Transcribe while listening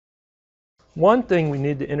One thing we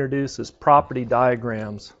need to introduce is property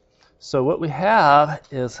diagrams. So what we have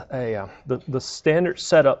is the standard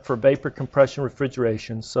setup for vapor compression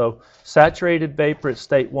refrigeration. So saturated vapor at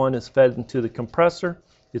state 1 is fed into the compressor.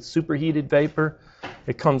 It's superheated vapor.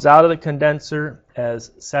 It comes out of the condenser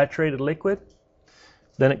as saturated liquid.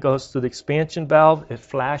 Then it goes to the expansion valve. It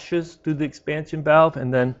flashes through the expansion valve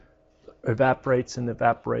and then evaporates in the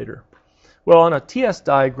evaporator. Well, on a TS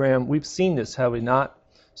diagram, we've seen this, have we not?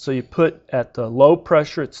 So you put at the low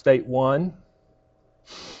pressure at state 1,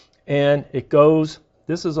 and it goes,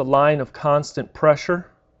 this is a line of constant pressure,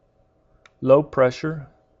 low pressure,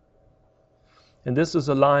 and this is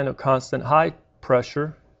a line of constant high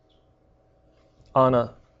pressure on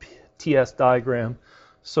a TS diagram.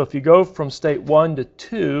 So if you go from state 1 to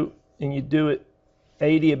 2 and you do it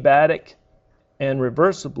adiabatic and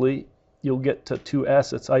reversibly, you'll get to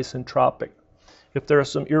 2S. It's isentropic. If there are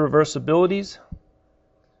some irreversibilities,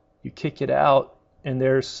 you kick it out and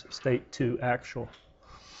there's state 2 actual.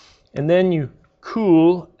 And then you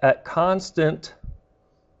cool at constant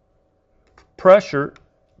pressure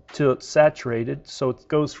till it's saturated. So it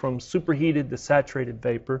goes from superheated to saturated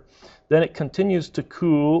vapor. Then it continues to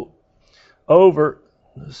cool over,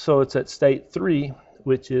 so it's at state 3,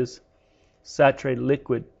 which is saturated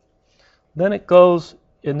liquid. Then it goes,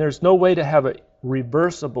 and there's no way to have a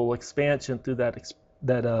reversible expansion through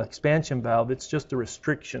that expansion valve. It's just a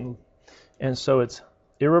restriction. And so it's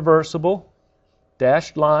irreversible,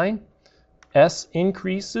 dashed line, S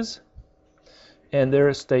increases, and there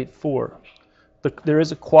is state 4. There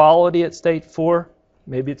is a quality at state 4,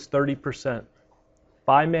 maybe it's 30%.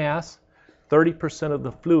 By mass, 30% of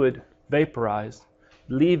the fluid vaporized,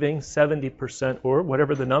 leaving 70%, or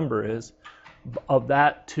whatever the number is, of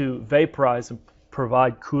that to vaporize and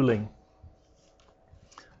provide cooling.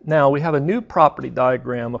 Now we have a new property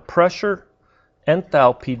diagram, a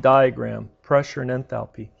pressure-enthalpy diagram, pressure and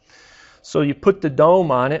enthalpy. So you put the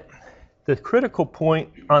dome on it. The critical point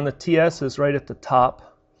on the TS is right at the top.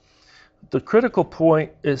 The critical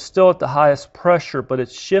point is still at the highest pressure, but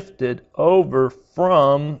it's shifted over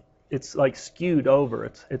from, it's like skewed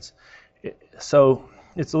over. So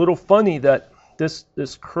it's a little funny that this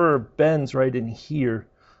curve bends right in here,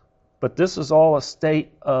 but this is all a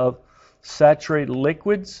state of saturated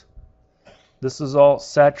liquids. This is all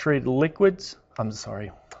saturated liquids. I'm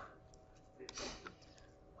sorry.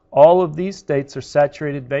 All of these states are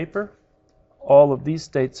saturated vapor. All of these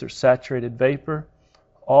states are saturated vapor.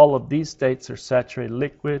 All of these states are saturated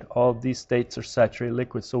liquid. All of these states are saturated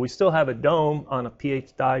liquid. So we still have a dome on a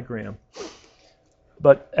pH diagram.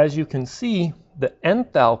 But as you can see, the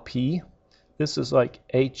enthalpy, this is like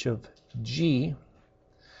H of G,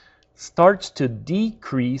 starts to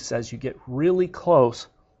decrease as you get really close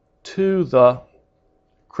to the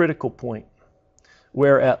critical point,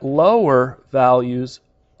 where at lower values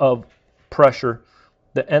of pressure,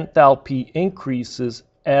 the enthalpy increases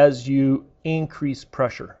as you increase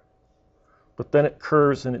pressure. But then it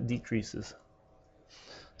curves and it decreases.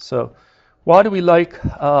 So why do we like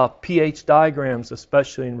pH diagrams,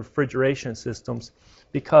 especially in refrigeration systems?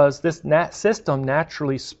 Because this system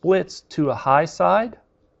naturally splits to a high side,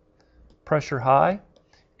 pressure high,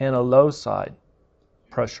 and a low side,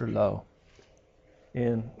 pressure low.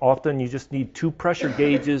 And often you just need 2 pressure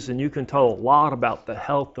gauges and you can tell a lot about the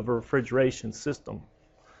health of a refrigeration system.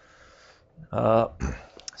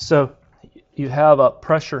 So you have a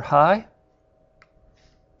pressure high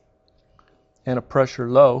and a pressure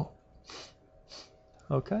low.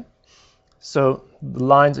 Okay, so the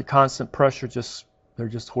lines at constant pressure they're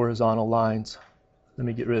just horizontal lines. Let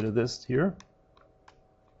me get rid of this here.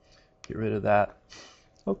 Get rid of that.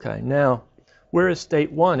 Okay, now where is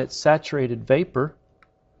state 1? It's saturated vapor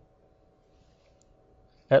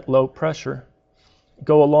at low pressure.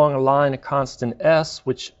 Go along a line of constant S,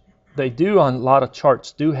 which they do on a lot of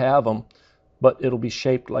charts, do have them, but it'll be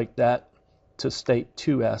shaped like that to state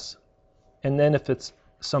 2S. And then if it's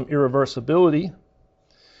some irreversibility,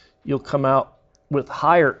 you'll come out with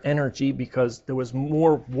higher energy because there was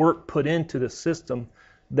more work put into the system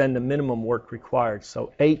than the minimum work required.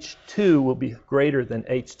 So H2 will be greater than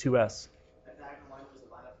H2S.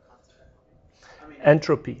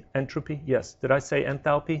 Entropy, yes. Did I say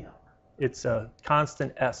enthalpy? It's a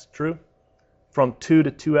constant S, true? From 2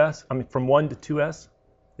 to 2S, from 1 to 2S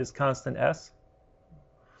is constant S.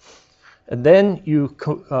 And then you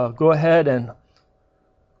go ahead and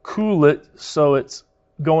cool it so it's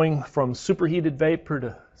going from superheated vapor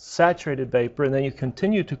to saturated vapor, and then you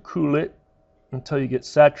continue to cool it until you get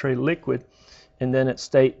saturated liquid, and then at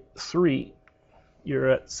state 3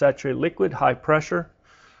 you're at saturated liquid, high pressure.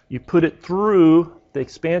 You put it through the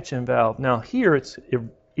expansion valve. Now here it's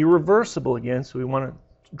irreversible again, so we want to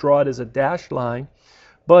draw it as a dashed line,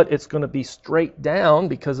 but it's going to be straight down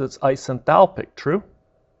because it's isenthalpic, true?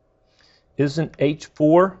 Isn't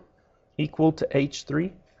H4 equal to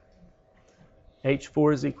H3?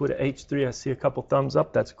 H4 is equal to H3. I see a couple thumbs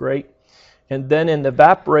up. That's great. And then in the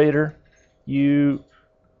evaporator, you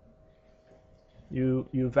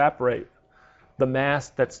evaporate the mass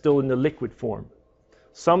that's still in the liquid form.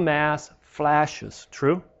 Some mass flashes,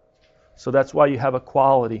 true? So that's why you have a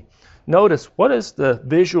quality. Notice, what is the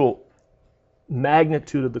visual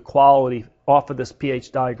magnitude of the quality off of this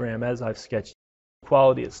pH diagram as I've sketched?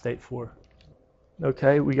 Quality at state 4.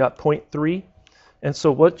 Okay, we got 0.3. And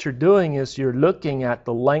so what you're doing is you're looking at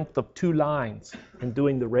the length of two lines and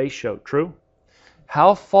doing the ratio, true?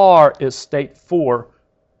 How far is state 4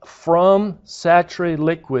 from saturated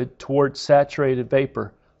liquid towards saturated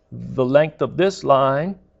vapor? The length of this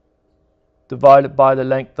line divided by the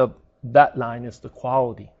length of that line is the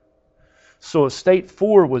quality. So if state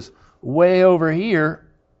 4 was way over here,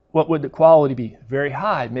 what would the quality be? Very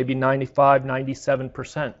high, maybe 95,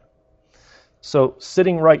 97%. So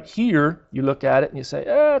sitting right here, you look at it and you say,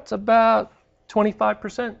 it's about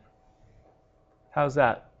 25%. How's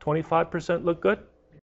that? 25% look good?